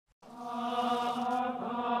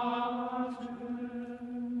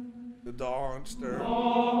Donkster.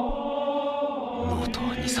 ノート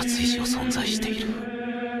は2冊以上存在している。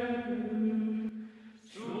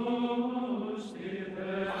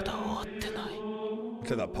まだ終わってない。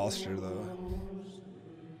 Look at that posture though.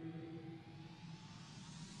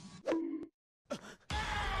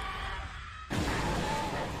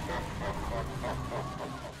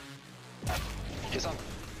 Oh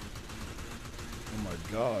my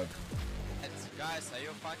god. Guys, are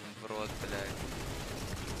you fucking broad, блядь?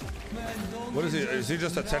 What is he? Is he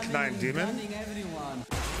just a Tech 9 demon?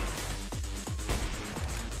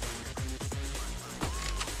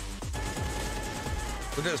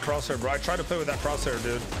 Look at his crosshair, bro. I tried to play with that crosshair,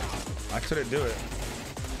 dude. I couldn't do it.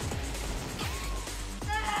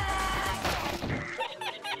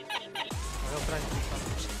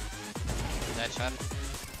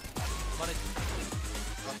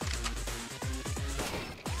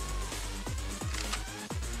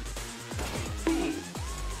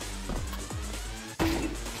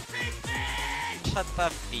 Shut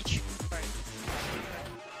up, bitch.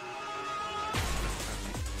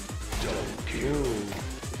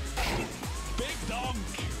 Big Donk.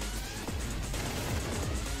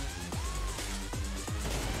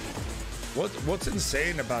 What's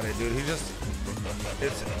insane about it, dude? He just,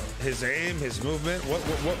 it's his aim, his movement.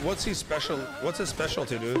 What's he special? What's his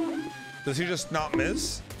specialty, dude? Does he just not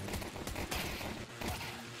miss?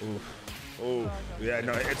 Ooh. Oh, yeah,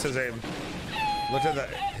 no, it's his aim. Look at that.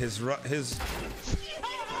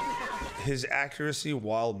 His accuracy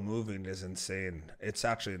while moving is insane. It's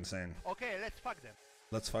actually insane. Okay, let's fuck them.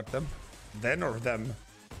 Let's fuck them. Then or them?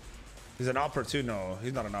 He's an opera too. No,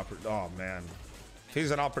 he's not an opera. Oh man, if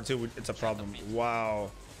he's an opera too, it's a problem.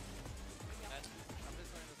 Wow.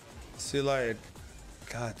 See, like,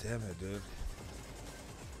 god damn it, dude.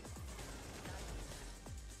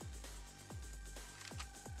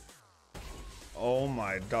 Oh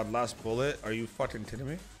my god, last bullet. Are you fucking kidding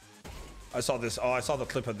me? I saw this. Oh, I saw the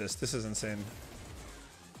clip of this. This is insane.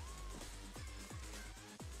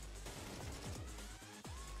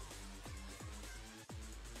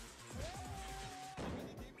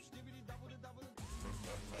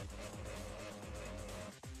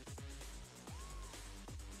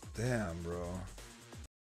 Damn, bro.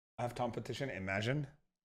 I have competition. Imagine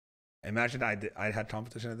I had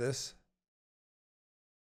competition at this.